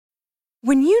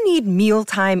When you need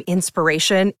mealtime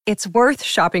inspiration, it's worth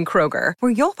shopping Kroger,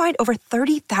 where you'll find over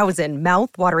 30,000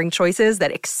 mouth-watering choices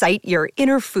that excite your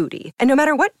inner foodie. And no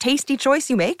matter what tasty choice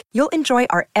you make, you'll enjoy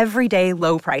our everyday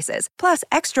low prices, plus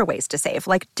extra ways to save,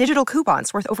 like digital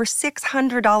coupons worth over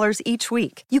 $600 each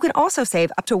week. You can also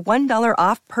save up to $1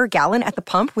 off per gallon at the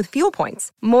pump with fuel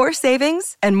points. More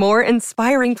savings and more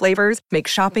inspiring flavors make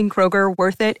shopping Kroger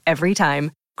worth it every time.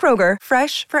 Kroger,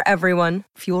 fresh for everyone.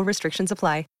 Fuel restrictions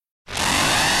apply.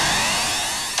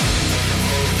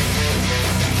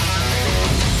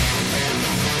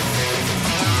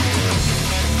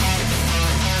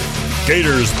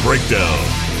 Gators Breakdown,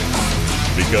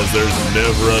 because there's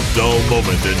never a dull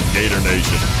moment in Gator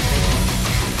Nation.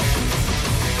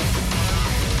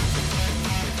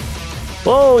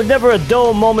 Oh, never a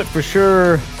dull moment for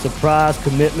sure. Surprise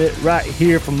commitment right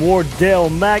here from Wardell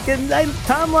Mack. And the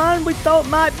timeline we thought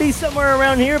might be somewhere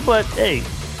around here, but hey,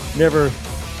 never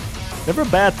a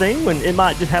bad thing when it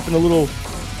might just happen a little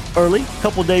early,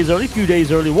 a few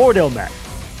days early. Wardell Mack,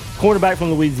 cornerback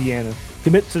from Louisiana,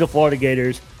 commits to the Florida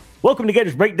Gators. Welcome to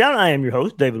Gators Breakdown. I am your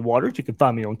host, David Waters. You can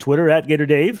find me on Twitter at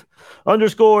GatorDave_SEC.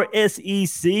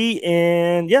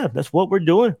 And yeah, that's what we're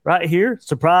doing right here.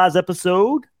 Surprise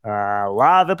episode,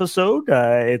 live episode.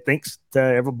 Thanks to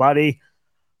everybody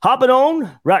hopping on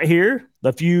right here.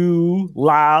 A few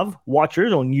live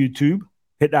watchers on YouTube.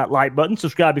 Hit that like button.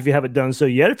 Subscribe if you haven't done so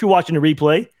yet. If you're watching the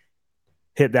replay,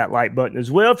 hit that like button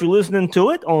as well. If you're listening to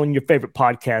it on your favorite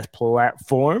podcast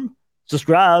platform,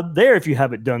 subscribe there if you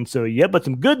haven't done so yet. But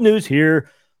some good news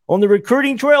here on the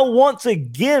recruiting trail once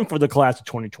again for the class of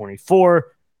 2024.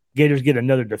 Gators get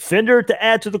another defender to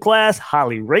add to the class,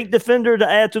 highly ranked defender to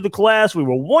add to the class. We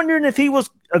were wondering if he was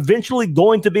eventually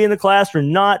going to be in the class or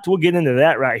not. We'll get into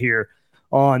that right here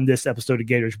on this episode of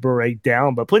Gators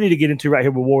Breakdown, but plenty to get into right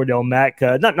here with Wardell Mack.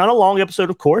 Not a long episode,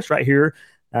 of course, right here.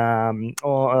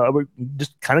 We're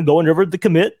just kind of going over the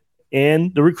commit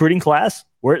and the recruiting class,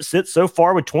 where it sits so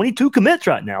far with 22 commits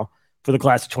right now for the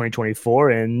class of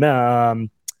 2024. And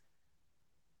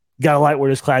gotta like where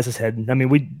this class is heading. I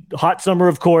mean, hot summer,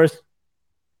 of course.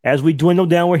 As we dwindle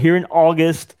down, we're here in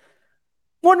August.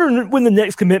 Wondering when the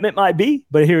next commitment might be,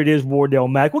 but here it is, Wardell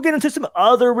Mack. We'll get into some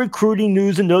other recruiting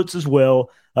news and notes as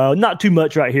well. Not too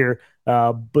much right here,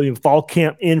 but fall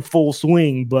camp in full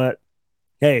swing. But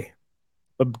hey,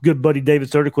 a good buddy David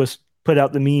Sertiquist put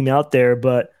out the meme out there,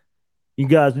 but you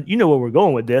guys, you know where we're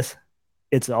going with this.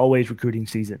 It's always recruiting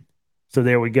season. So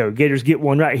there we go. Gators get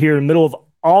one right here in the middle of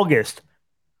August,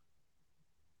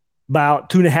 about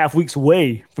 2.5 weeks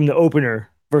away from the opener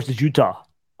versus Utah.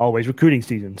 Always recruiting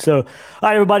season. So, all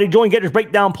right, everybody, join Gators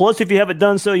Breakdown Plus if you haven't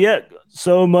done so yet.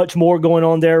 So much more going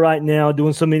on there right now,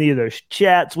 doing so many of those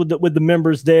chats with the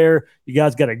members there. You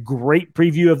guys got a great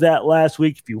preview of that last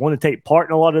week. If you want to take part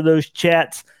in a lot of those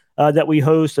chats that we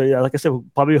host, like I said, we're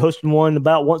probably hosting one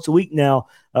about once a week now,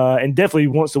 and definitely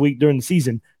once a week during the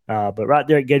season. But right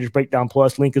there at Gators Breakdown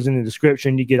Plus, link is in the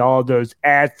description. You get all of those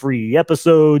ad-free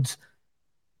episodes,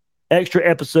 extra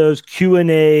episodes,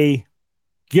 Q&A,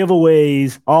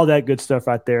 giveaways, all that good stuff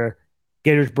right there.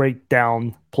 Gators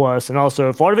Breakdown Plus. And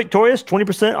also Florida Victorious,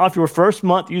 20% off your first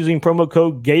month using promo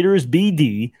code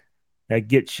GatorsBD. That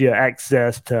gets you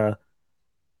access to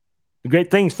the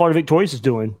great things Florida Victorious is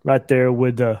doing right there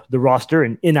with the roster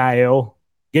and NIL.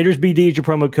 GatorsBD is your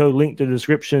promo code. Link to the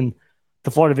description.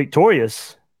 The Florida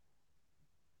Victorious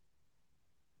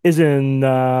is in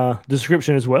the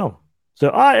description as well. So,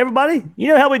 all right, everybody, you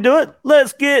know how we do it.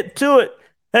 Let's get to it.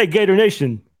 Hey, Gator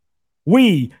Nation,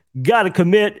 we got to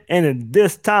commit, and in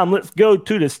this time, let's go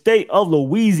to the state of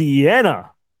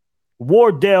Louisiana.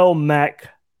 Wardell Mack.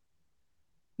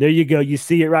 There you go. You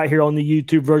see it right here on the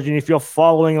YouTube version. If you're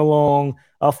following along,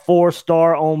 a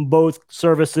 4-star on both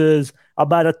services,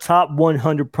 about a top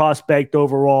 100 prospect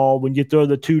overall when you throw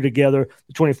the two together,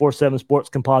 the 24/7 Sports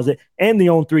Composite and the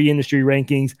On3 Industry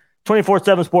Rankings.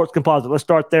 24/7 Sports Composite. Let's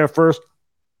start there first.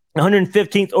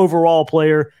 115th overall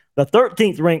player. The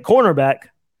 13th ranked cornerback.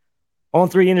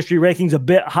 On3 Industry Rankings a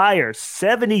bit higher.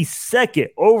 72nd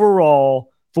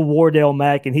overall for Wardell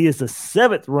Mack, and he is the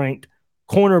 7th ranked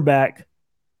cornerback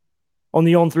on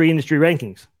the On3 Industry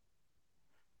Rankings.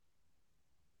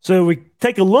 So we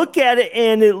take a look at it,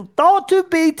 and it thought to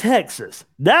be Texas.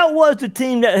 That was the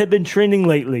team that had been trending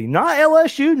lately. Not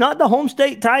LSU, not the home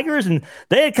state Tigers, and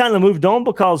they had kind of moved on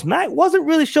because Mack wasn't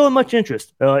really showing much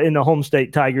interest in the home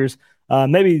state Tigers.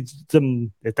 Maybe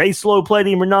if they slow played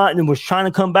him or not, and was trying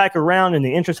to come back around, and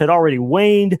the interest had already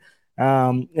waned.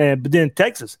 But then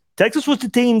Texas was the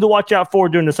team to watch out for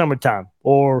during the summertime,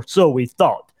 or so we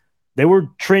thought. They were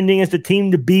trending as the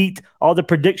team to beat. All the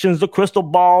predictions, the crystal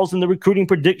balls, and the recruiting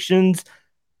predictions.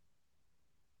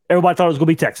 everybody thought it was going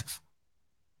to be Texas.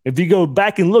 If you go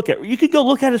back and you could go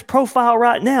look at his profile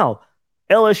right now.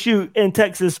 LSU and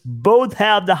Texas both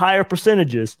have the higher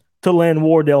percentages to land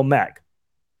Wardell Mack.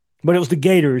 But it was the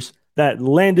Gators that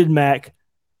landed Mack.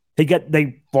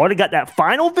 Florida got that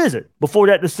final visit before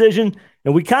that decision,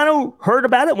 and we kind of heard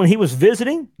about it when he was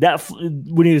visiting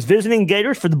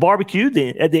Gators for the barbecue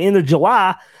at the end of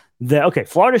July. That okay,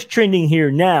 Florida's trending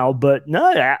here now, but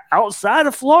no, outside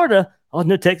of Florida, oh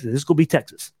no, Texas. This is gonna be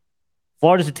Texas.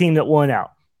 Florida's the team that won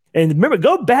out. And remember,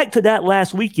 go back to that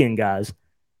last weekend, guys.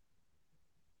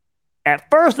 At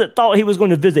first, I thought he was going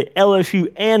to visit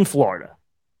LSU and Florida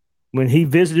when he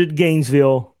visited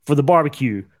Gainesville for the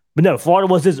barbecue. But no,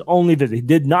 Florida was his only visit. He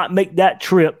did not make that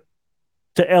trip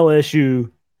to LSU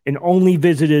and only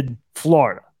visited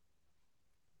Florida.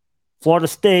 Florida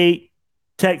State,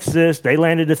 Texas, they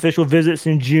landed official visits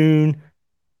in June.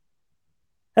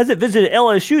 Hasn't visited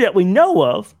LSU that we know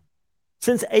of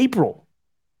since April.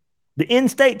 The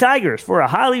in-state Tigers for a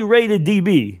highly rated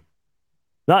DB.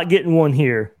 Not getting one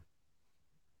here.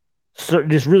 So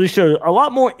this really shows a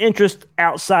lot more interest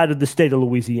outside of the state of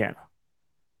Louisiana.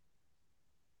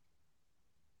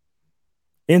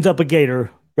 Ends up a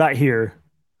Gator right here.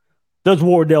 Does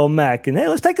Wardell Mack. And hey,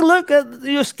 let's take a look at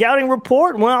your scouting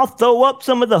report. Well, I'll throw up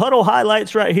some of the huddle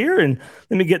highlights right here, and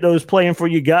let me get those playing for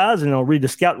you guys, and I'll read the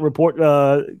scouting report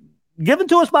given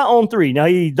to us by On3. Now,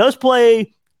 he does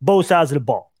play both sides of the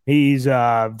ball. He's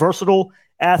a versatile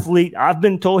athlete. I've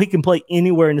been told he can play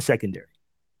anywhere in the secondary.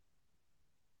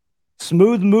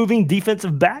 Smooth-moving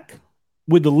defensive back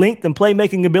with the length and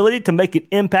playmaking ability to make an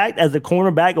impact as a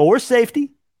cornerback or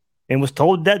safety, and was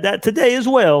told that today as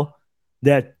well,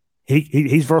 that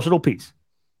he's a versatile piece.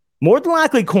 More than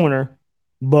likely corner,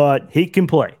 but he can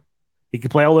play. He can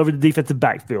play all over the defensive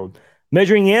backfield.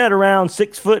 Measuring in at around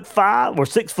 6'5" or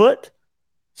 6 foot.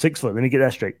 6 foot, let me get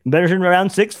that straight. Measuring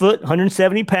around 6 foot,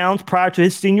 170 pounds prior to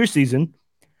his senior season.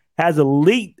 Has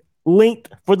elite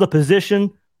length for the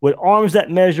position with arms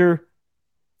that measure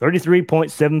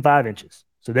 33.75 inches.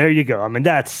 So there you go. I mean,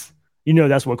 that's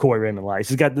what Corey Raymond likes.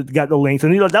 He's got the length.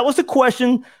 And that was the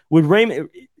question with Raymond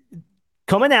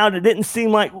coming out. It didn't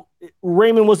seem like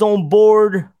Raymond was on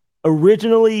board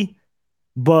originally,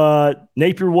 but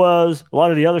Napier was. A lot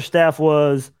of the other staff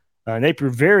was. Napier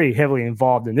very heavily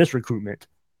involved in this recruitment.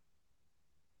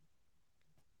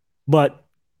 But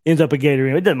ends up a Gator.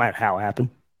 It doesn't matter how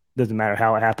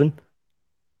it happened.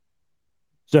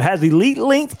 So has elite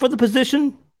length for the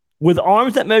position with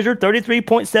arms that measure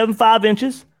 33.75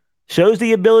 inches. Shows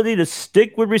the ability to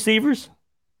stick with receivers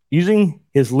using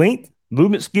his length,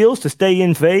 movement skills to stay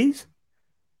in phase.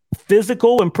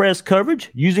 Physical and press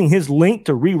coverage using his length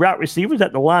to reroute receivers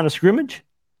at the line of scrimmage.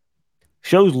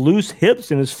 Shows loose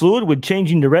hips and is fluid with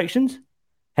changing directions.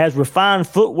 Has refined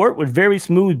footwork with very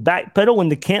smooth back pedal in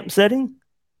the camp setting.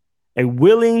 A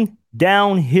willing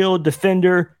downhill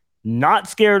defender, not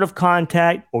scared of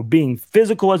contact or being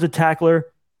physical as a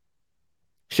tackler.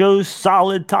 Shows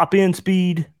solid top end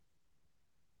speed.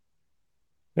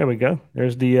 There we go.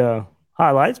 There's the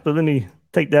highlights, but let me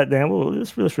take that down. Well,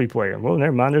 let's replay them. Well,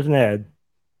 never mind. There's an ad.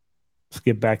 Let's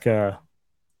get back.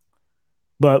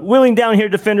 But willing down here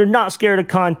defender, not scared of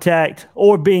contact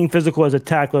or being physical as a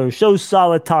tackler. Shows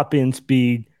solid top end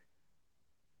speed.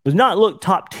 Does not look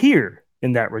top tier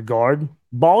in that regard.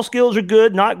 Ball skills are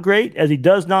good, not great, as he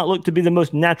does not look to be the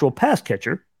most natural pass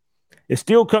catcher. Is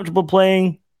still comfortable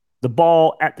playing the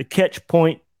ball at the catch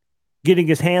point, getting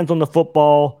his hands on the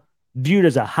football. Viewed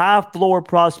as a high-floor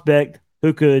prospect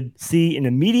who could see an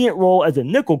immediate role as a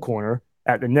nickel corner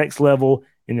at the next level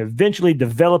and eventually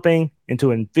developing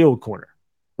into a field corner.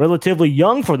 Relatively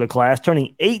young for the class,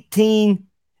 turning 18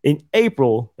 in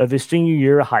April of his senior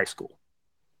year of high school.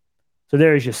 So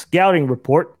there is your scouting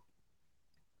report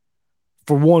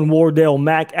for one Wardell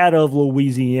Mack out of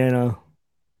Louisiana.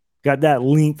 Got that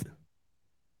length.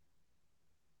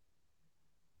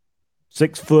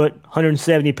 6 foot,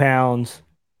 170 pounds.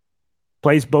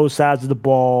 Plays both sides of the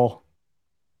ball.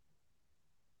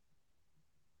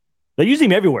 They use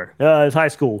him everywhere. It's high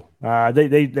school.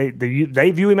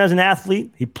 They view him as an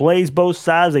athlete. He plays both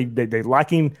sides. They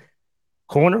like him.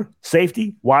 Corner,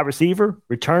 safety, wide receiver,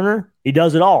 returner. He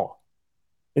does it all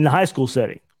in the high school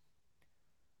setting.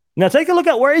 Now take a look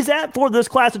at where he's at for this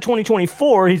class of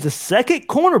 2024. He's the second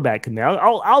cornerback commit.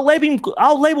 I'll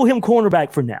label him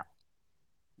cornerback for now.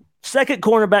 Second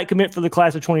cornerback commit for the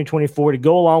class of 2024 to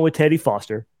go along with Teddy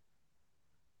Foster.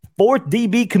 Fourth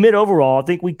DB commit overall. I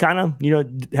think we kind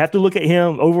of, have to look at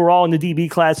him overall in the DB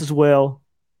class as well.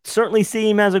 Certainly see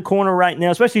him as a corner right now,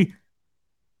 especially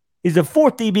he's the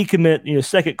fourth DB commit,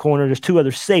 second corner. There's two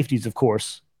other safeties, of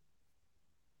course.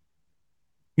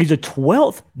 He's a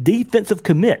 12th defensive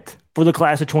commit for the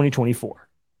class of 2024.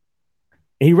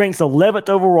 He ranks 11th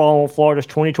overall on Florida's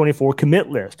 2024 commit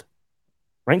list.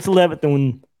 Ranks 11th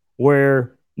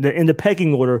in the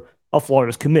pecking order of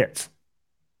Florida's commits.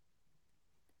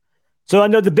 So I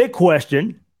know the big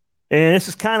question, and this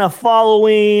is kind of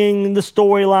following the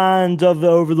storylines of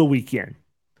over the weekend,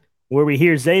 where we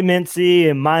hear Zay Mincy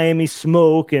and Miami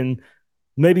smoke, and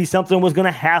maybe something was going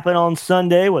to happen on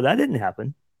Sunday. Well, that didn't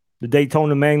happen. The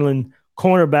Daytona Mainland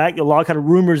cornerback, a lot of kind of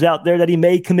rumors out there that he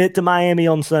may commit to Miami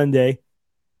on Sunday.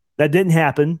 That didn't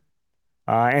happen.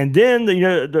 And then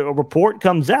the report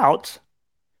comes out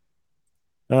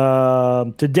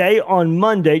today on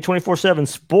Monday. 24/7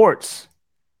 Sports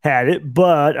had it,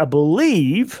 but I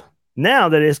believe now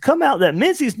that it's come out that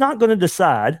Mincy's not going to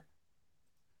decide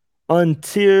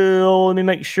until, let me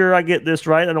make sure I get this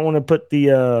right. I don't want to put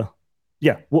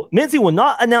Mincy will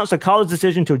not announce a college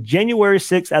decision until January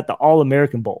 6th at the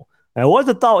All-American Bowl. Now, it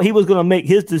wasn't thought he was going to make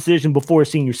his decision before his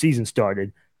senior season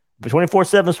started. But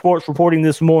 24/7 Sports reporting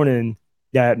this morning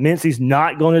that Mincy's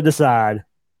not going to decide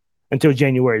until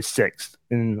January 6th.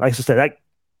 And like I said, that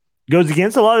goes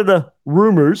against a lot of the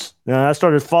rumors. I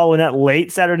started following that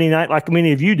late Saturday night, like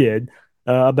many of you did,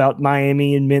 about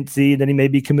Miami and Mincy, that he may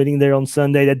be committing there on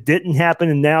Sunday. That didn't happen,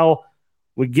 and now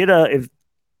we get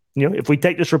if we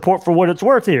take this report for what it's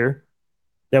worth here,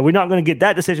 that we're not going to get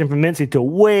that decision from Mincy till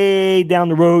way down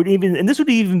the road. And this would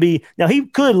even be, now he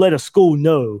could let a school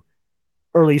know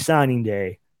early signing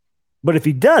day, but if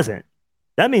he doesn't,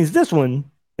 that means this one,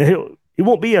 he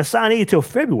won't be a signee until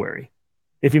February.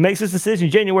 If he makes his decision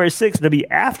January 6th, it'll be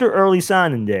after early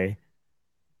signing day.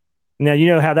 Now, you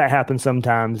know how that happens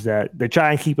sometimes, that they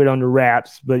try and keep it under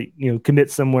wraps, but,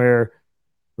 commit somewhere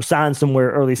or sign somewhere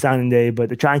early signing day, but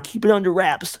they try and keep it under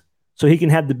wraps so he can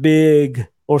have the big,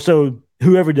 or so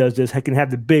whoever does this can have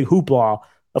the big hoopla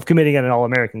of committing at an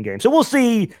All-American game. So we'll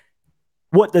see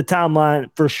what the timeline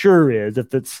for sure is,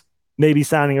 if it's maybe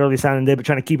signing early signing day, but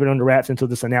trying to keep it under wraps until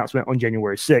this announcement on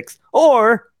January 6th,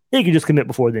 or he can just commit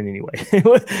before then anyway.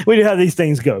 We know how these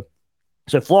things go.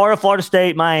 So Florida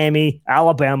State, Miami,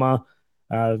 Alabama,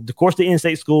 of course the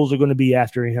in-state schools are going to be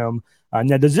after him.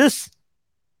 Now, does this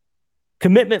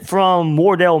commitment from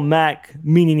Wardell Mack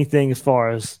mean anything as far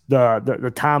as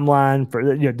the timeline for,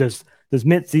 does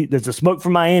Mincy, does the smoke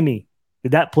from Miami,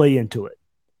 did that play into it?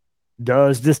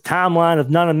 Does this timeline of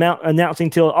not announcing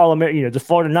till All-American, does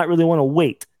Florida not really want to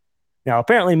wait? Now,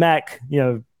 apparently Mack,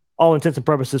 all intents and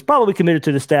purposes, probably committed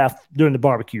to the staff during the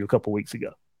barbecue a couple weeks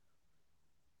ago.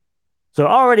 So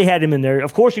I already had him in there.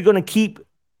 Of course, you're going to keep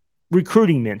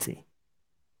recruiting Mincy.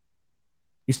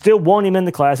 You still want him in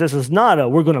the class. This is not a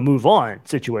we're going to move on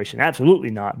situation. Absolutely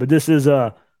not. But this is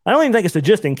I don't even think it's a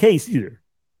just in case either.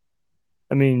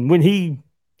 I mean, when he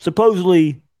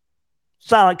supposedly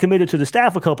silent committed to the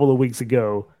staff a couple of weeks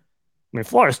ago,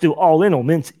 Florida's still all in on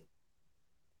Mincy.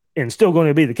 And still going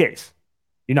to be the case.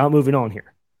 You're not moving on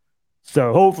here.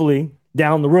 So hopefully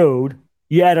down the road,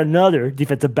 you add another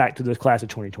defensive back to the class of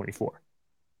 2024.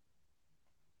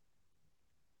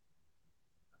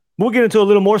 We'll get into a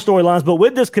little more storylines, but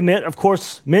with this commit, of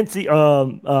course, Mincy,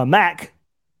 Mack,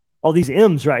 all these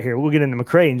M's right here. We'll get into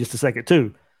McCray in just a second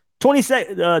too. The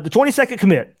 22nd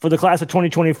commit for the class of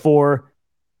 2024.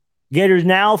 Gators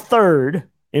now third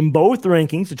in both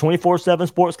rankings, the 24/7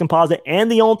 Sports Composite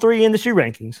and the On3 industry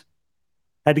rankings.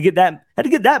 Had to get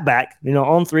that back.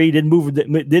 On3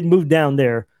 did move down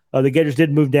there. The Gators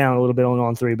did move down a little bit on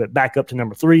On3, but back up to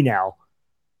number 3 now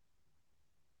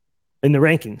in the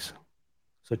rankings.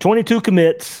 So 22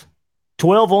 commits,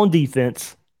 12 on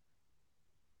defense,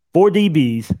 4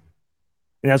 DBs,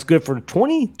 and that's good for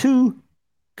 22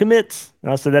 commits.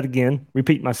 I'll say that again,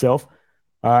 repeat myself.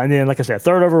 And then, like I said,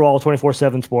 third overall,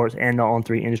 24/7 Sports and the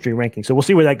On3 industry ranking. So we'll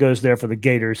see where that goes there for the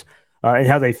Gators and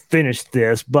how they finish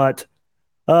this. But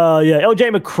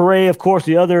LJ McCray, of course,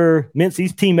 the other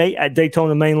Mincy's teammate at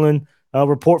Daytona Mainland,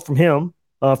 report from him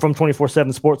from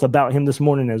 24/7 Sports about him this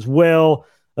morning as well.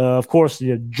 Of course,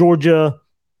 Georgia,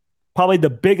 probably the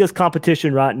biggest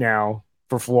competition right now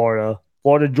for Florida.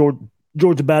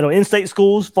 Georgia battle in-state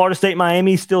schools. Florida State,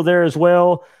 Miami still there as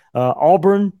well.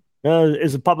 Auburn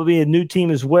is probably a new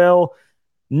team as well.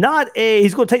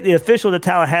 He's going to take the official to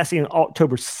Tallahassee on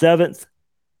October 7th.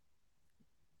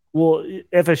 Well,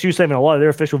 FSU saving a lot of their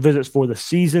official visits for the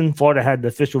season. Florida had the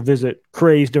official visit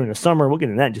craze during the summer. We'll get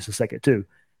into that in just a second too.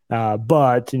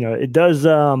 But it does.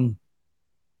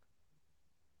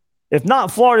 If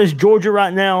not Florida's Georgia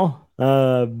right now,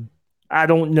 I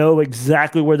don't know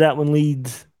exactly where that one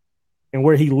leads and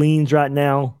where he leans right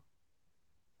now.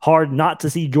 Hard not to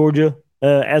see Georgia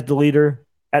as the leader.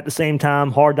 At the same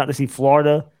time, hard not to see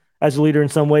Florida as a leader in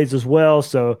some ways as well.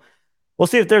 So we'll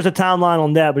see if there's a timeline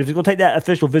on that. But if he's going to take that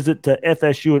official visit to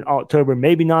FSU in October,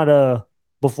 maybe not a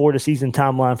before the season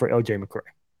timeline for LJ McCray.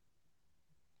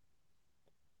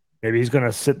 Maybe he's going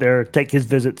to sit there, take his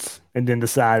visits, and then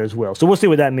decide as well. So we'll see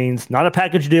what that means. Not a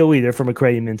package deal either for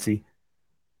McCray and Mincy.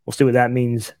 We'll see what that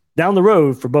means down the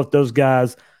road for both those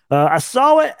guys. I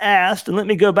saw it asked, and let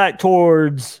me go back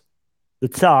towards the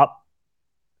top.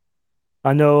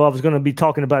 I know I was going to be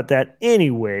talking about that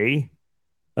anyway.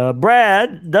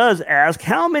 Brad does ask,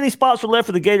 how many spots are left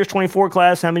for the Gators 24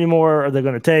 class? How many more are they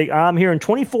going to take? I'm hearing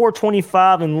 24,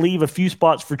 25, and leave a few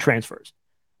spots for transfers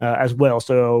as well.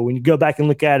 So when you go back and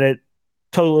look at it,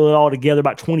 total it all together,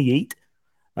 about 28.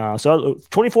 So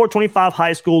 24, 25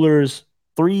 high schoolers,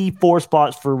 3-4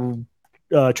 spots for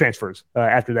transfers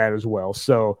after that as well.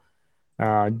 So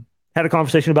had a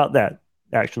conversation about that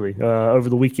actually over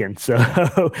the weekend. So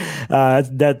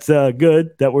that's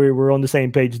good that we're on the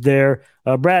same page there.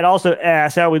 Brad also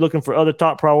asked, how are we looking for other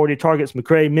top priority targets?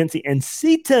 McCray, Mincy, and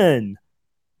Seaton.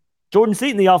 Jordan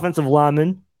Seaton, the offensive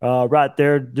lineman, right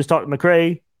there. Just talked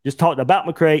about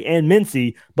McCray and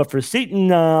Mincy. But for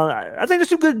Seaton, I think there's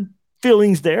some good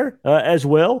feelings there as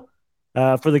well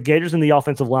for the Gators and the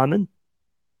offensive lineman.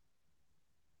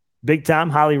 Big time,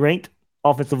 highly ranked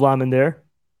offensive lineman there.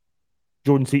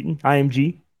 Jordan Seaton,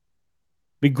 IMG.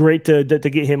 Be great to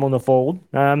get him on the fold.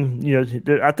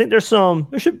 I think there's some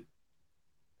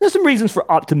reasons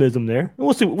for optimism there.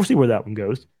 We'll see where that one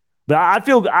goes. But I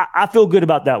feel good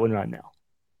about that one right now.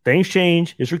 Things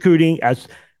change. It's recruiting. As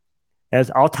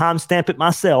I'll timestamp it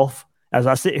myself, as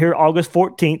I sit here August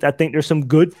 14th, I think there's some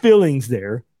good feelings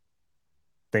there.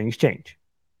 Things change.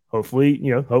 Hopefully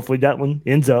that one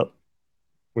ends up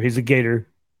where he's a Gator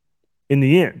in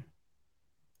the end.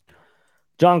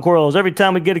 John Quarles, every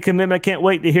time we get a commitment, I can't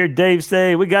wait to hear Dave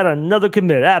say, we got another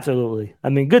commit. Absolutely. I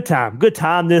mean, good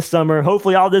time this summer.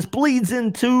 Hopefully all this bleeds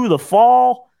into the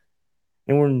fall.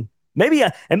 And maybe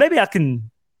I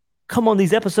can come on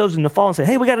these episodes in the fall and say,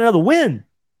 hey, we got another win.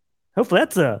 Hopefully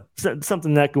that's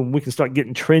something that we can start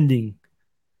getting trending.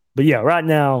 But yeah, right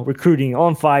now, recruiting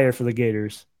on fire for the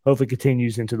Gators. Hopefully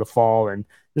continues into the fall. And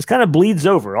this kind of bleeds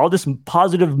over. All this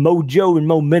positive mojo and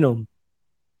momentum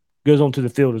goes onto the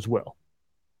field as well.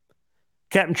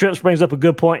 Captain Trips brings up a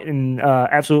good point and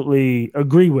absolutely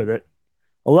agree with it.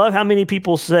 I love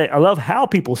how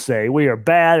people say we are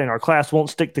bad and our class won't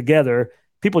stick together.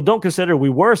 People don't consider we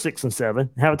were 6 and 7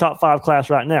 and have a top 5 class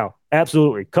right now.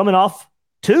 Absolutely. Coming off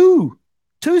two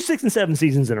 6 and 7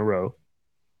 seasons in a row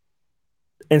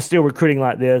and still recruiting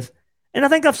like this. And I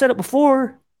think I've said it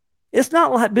before. It's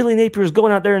not like Billy Napier is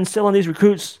going out there and selling these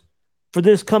recruits for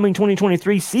this coming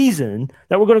 2023 season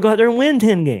that we're going to go out there and win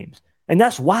 10 games. And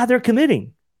that's why they're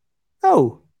committing.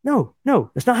 No.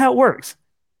 That's not how it works.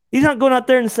 He's not going out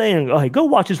there and saying, oh, hey, go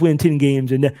watch us win 10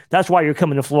 games, and that's why you're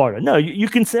coming to Florida. No, you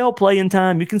can sell playing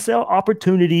time. You can sell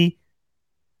opportunity.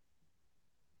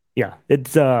 Yeah,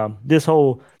 it's this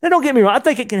whole – now don't get me wrong. I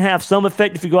think it can have some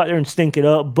effect if you go out there and stink it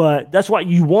up, but that's why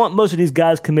you want most of these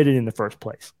guys committed in the first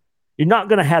place. You're not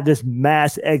going to have this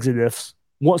mass exodus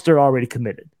once they're already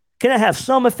committed. Can it have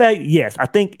some effect? Yes. I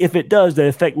think if it does, the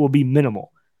effect will be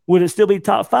minimal. Would it still be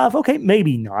top 5? Okay,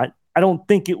 maybe not. I don't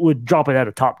think it would drop it out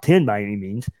of top 10 by any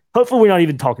means. Hopefully, we're not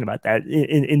even talking about that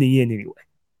in the end anyway.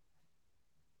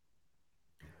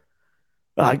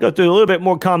 I go through a little bit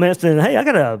more comments, and hey, I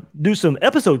got to do some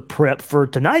episode prep for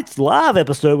tonight's live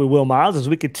episode with Will Miles as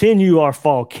we continue our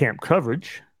fall camp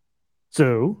coverage.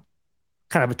 So,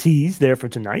 kind of a tease there for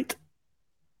tonight.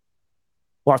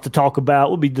 Lots to talk about.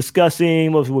 We'll be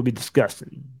discussing.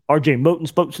 RJ Moten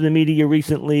spoke to the media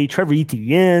recently. Trevor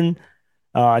Etienne,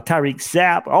 Tyreek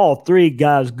Sapp, all 3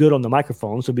 guys good on the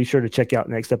microphone. So be sure to check out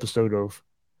next episode of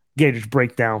Gators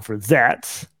Breakdown for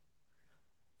that.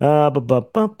 Let's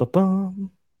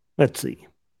see.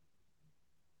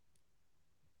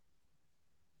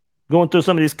 Going through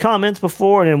some of these comments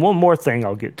before, and then one more thing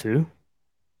I'll get to.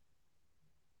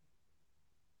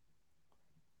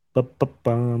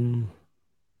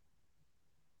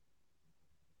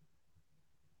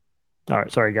 All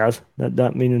right, sorry guys,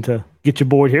 not meaning to get you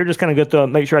bored here. Just kind of go through,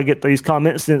 make sure I get these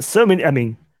comments since so many. I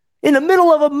mean, in the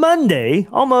middle of a Monday,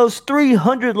 almost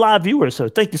 300 live viewers. So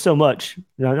thank you so much.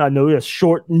 I know it's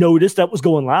short notice that was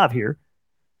going live here,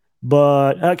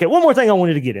 but okay. One more thing I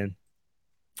wanted to get in.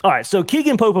 All right, so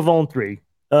Keegan Pope of On 3,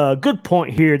 good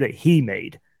point here that he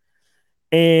made,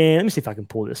 and let me see if I can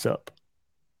pull this up.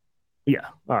 Yeah,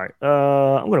 all right.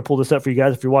 I'm going to pull this up for you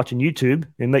guys if you're watching YouTube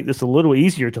and make this a little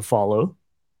easier to follow.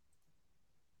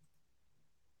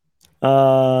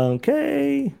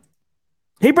 Okay.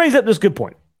 He brings up this good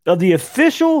point. Of the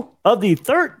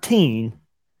 13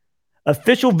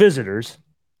 official visitors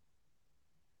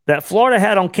that Florida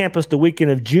had on campus the weekend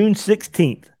of June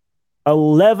 16th,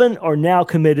 11 are now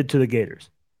committed to the Gators.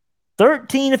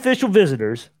 13 official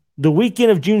visitors the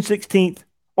weekend of June 16th,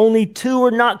 only 2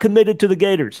 are not committed to the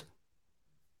Gators.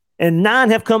 And 9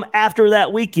 have come after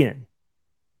that weekend.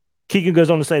 Keegan goes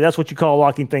on to say that's what you call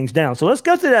locking things down. So let's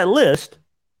go through that list.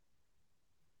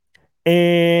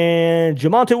 And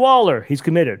Jamonte Waller, he's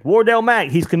committed. Wardell Mack,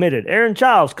 he's committed. Aaron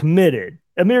Childs, committed.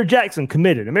 Amir Jackson,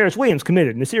 committed. Amaris Williams,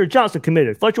 committed. Nasir Johnson,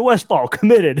 committed. Fletcher Westfall,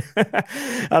 committed.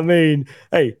 I mean,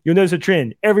 hey, you'll notice a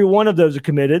trend. Every one of those are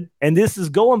committed, and this is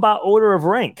going by order of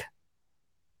rank.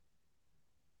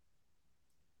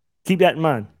 Keep that in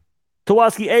mind.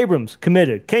 Tawaski Abrams,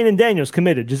 committed. Kanan Daniels,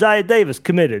 committed. Josiah Davis,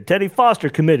 committed. Teddy Foster,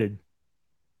 committed.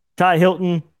 Ty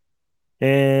Hilton,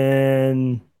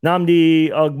 and Nnamdi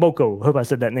Ogboko. Hope I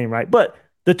said that name right. But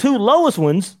the 2 lowest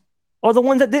ones are the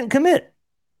ones that didn't commit.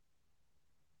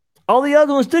 All the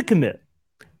other ones did commit.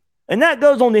 And that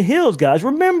goes on the heels, guys.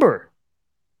 Remember,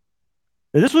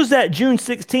 this was that June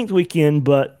 16th weekend,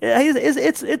 but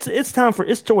it's time for,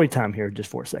 it's story time here just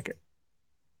for a second.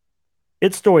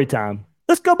 It's story time.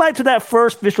 Let's go back to that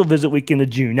first official visit weekend of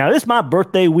June. Now, this is my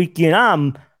birthday weekend.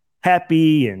 I'm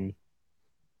happy and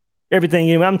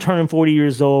everything. I'm turning 40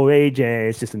 years old. Age,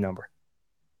 it's just a number.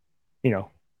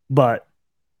 But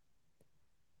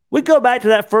we go back to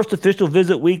that first official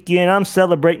visit weekend. I'm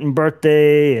celebrating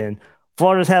birthday, and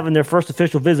Florida's having their first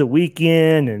official visit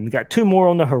weekend, and got 2 more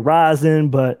on the horizon.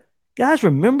 But guys,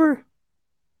 remember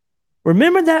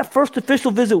that first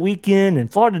official visit weekend,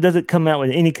 and Florida doesn't come out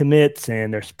with any commits,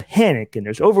 and there's panic, and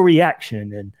there's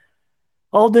overreaction, and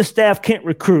all this staff can't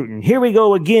recruit, and here we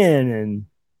go again. And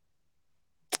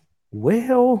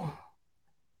well,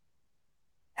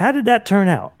 how did that turn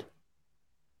out?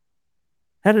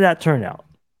 Turned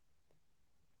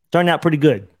out pretty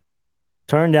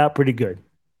good.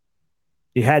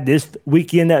 You had this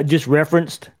weekend that I just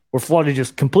referenced where Florida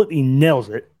just completely nails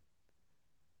it.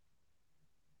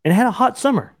 And it had a hot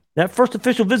summer. That first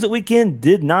official visit weekend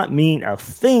did not mean a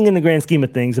thing in the grand scheme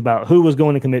of things about who was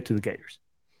going to commit to the Gators.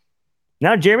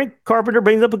 Now, Jeremy Carpenter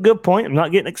brings up a good point. I'm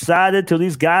not getting excited till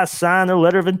these guys sign their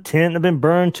letter of intent and have been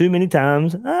burned too many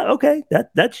times. Okay,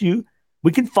 that's you.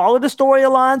 We can follow the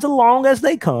storylines along as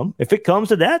they come. If it comes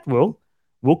to that, we'll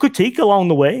critique along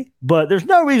the way. But there's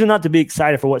no reason not to be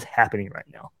excited for what's happening right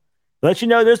now. Let you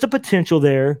know there's the potential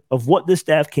there of what this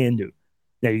staff can do.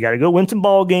 Now, you got to go win some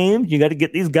ball games. You got to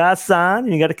get these guys signed,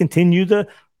 and you got to continue the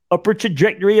upper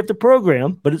trajectory of the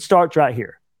program. But it starts right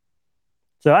here.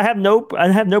 So I have no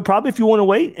problem if you want to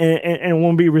wait and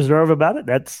want to be reserved about it.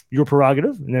 That's your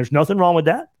prerogative, and there's nothing wrong with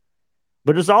that.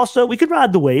 But it's also, we can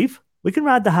ride the wave. We can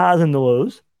ride the highs and the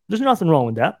lows. There's nothing wrong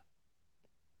with that.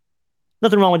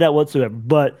 Nothing wrong with that whatsoever.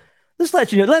 But just let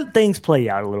things play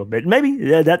out a little bit. Maybe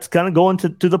that's kind of going to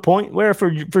the point where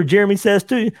for Jeremy says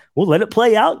too, we'll let it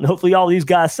play out and hopefully all these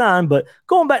guys sign. But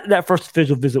going back to that first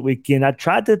official visit weekend, I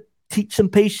tried to teach some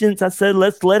patience. I said,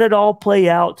 let's let it all play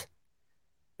out.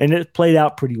 And it played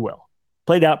out pretty well.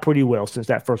 Since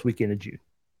that first weekend of June.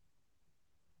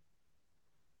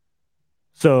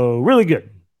 So really good.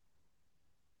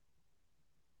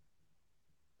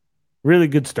 Really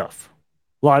good stuff.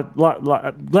 Glad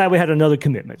we had another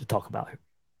commitment to talk about.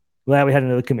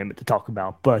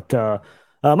 But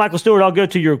Michael Stewart, I'll go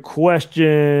to your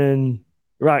question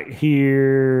right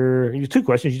here. You have 2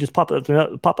 questions. You just pop up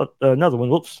another one.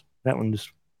 Whoops, that one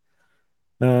just.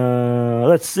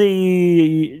 Let's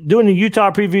see. Doing the Utah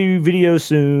preview video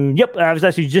soon. Yep, I was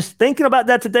actually just thinking about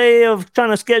that today of trying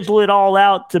to schedule it all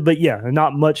out. But yeah,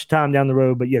 not much time down the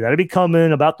road. But yeah, that'll be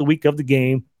coming about the week of the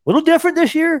game. A little different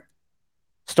this year.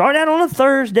 Start out on a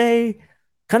Thursday,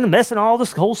 kind of messing all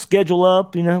this whole schedule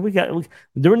up.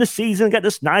 During the season, got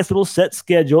this nice little set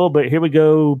schedule, but here we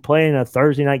go playing a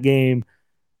Thursday night game.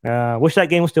 Wish that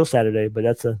game was still Saturday, but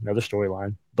that's another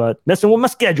storyline. But messing with my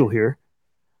schedule here.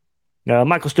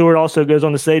 Michael Stewart also goes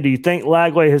on to say, do you think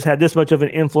Lagway has had this much of an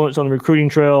influence on the recruiting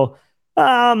trail?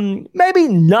 Maybe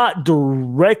not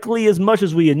directly as much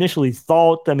as we initially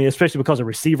thought. I mean, especially because of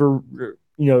receiver,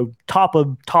 top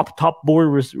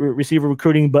board receiver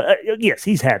recruiting. But yes,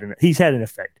 he's had an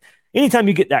effect. Anytime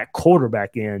you get that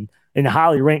quarterback in, and a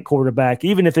highly ranked quarterback,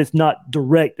 even if it's not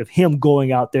direct of him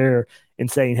going out there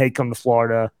and saying, hey, come to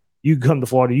Florida, you come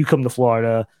to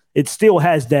Florida, it still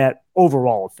has that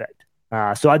overall effect.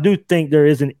 So I do think there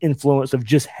is an influence of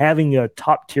just having a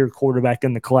top-tier quarterback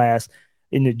in the class,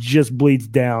 and it just bleeds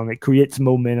down. It creates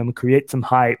momentum, creates some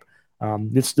hype.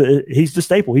 He's the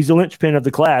staple. He's the linchpin of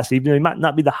the class, even though he might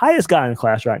not be the highest guy in the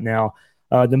class right now.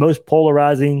 The most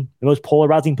polarizing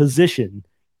position.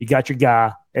 You got your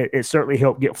guy. It certainly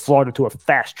helped get Florida to a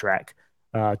fast track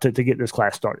to get this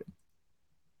class started.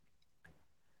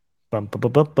 All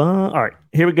right,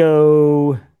 here we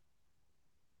go.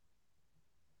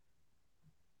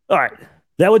 All right,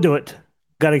 that would do it.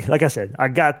 Like I said, I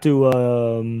got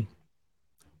to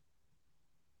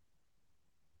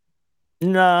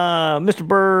Mr.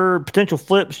 Bird, potential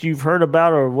flips you've heard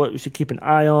about or what we should keep an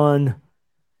eye on.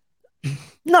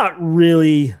 Not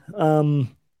really.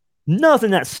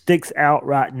 Nothing that sticks out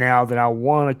right now that I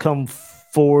want to come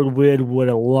forward with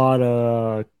a lot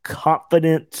of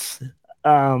confidence.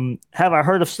 Have I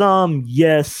heard of some?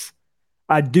 Yes.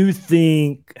 I do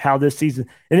think how this season,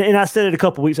 and I said it a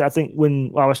couple weeks, I think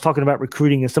when I was talking about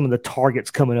recruiting and some of the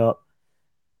targets coming up,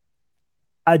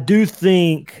 I do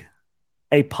think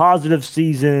a positive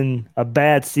season, a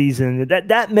bad season,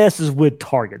 that messes with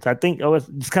targets. I think,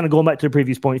 just kind of going back to the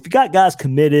previous point, if you got guys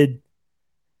committed,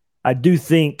 I do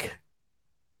think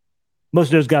most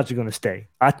of those guys are going to stay.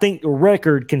 I think the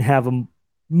record can have a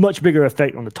much bigger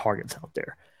effect on the targets out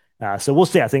there. So we'll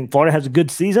see. I think Florida has a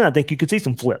good season. I think you could see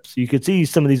some flips. You could see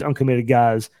some of these uncommitted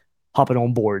guys hopping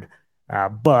on board.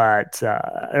 But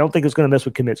I don't think it's going to mess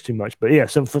with commits too much. But yeah,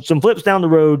 some flips down the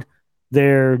road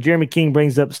there. Jeremy King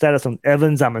brings up status on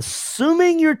Evans. I'm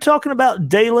assuming you're talking about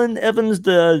Dalen Evans,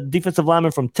 the defensive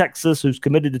lineman from Texas who's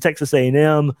committed to Texas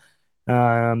A&M.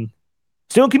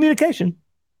 Still in communication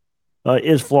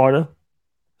is Florida.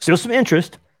 Still some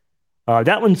interest.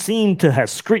 That one seemed to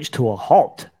have screeched to a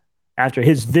halt after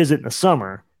his visit in the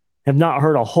summer. Have not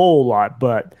heard a whole lot,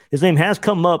 but his name has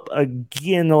come up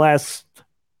again the last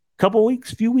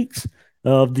few weeks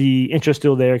of the interest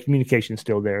still there, communication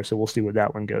still there. So we'll see where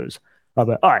that one goes.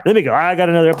 But all right, let me go. I got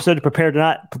another episode to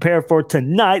prepare for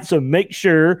tonight. So make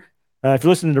sure if you're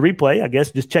listening to the replay, I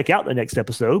guess just check out the next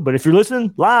episode. But if you're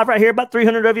listening live right here, about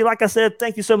 300 of you, like I said,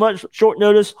 thank you so much. Short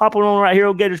notice, hopping on right here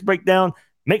on Gators Breakdown.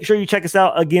 Make sure you check us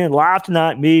out again live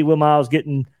tonight. Me, Will Miles,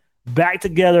 getting back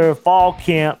together, fall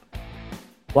camp.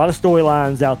 A lot of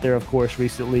storylines out there, of course,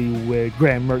 recently with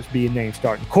Graham Mertz being named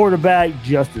starting quarterback,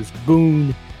 Justice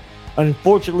Boone,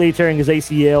 unfortunately, tearing his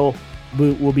ACL,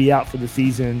 will be out for the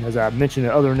season. As I mentioned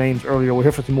other names earlier, we'll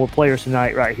hear from some more players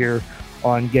tonight right here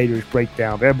on Gators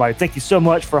Breakdown. But everybody, thank you so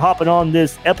much for hopping on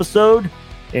this episode,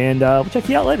 and we'll check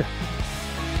you out later.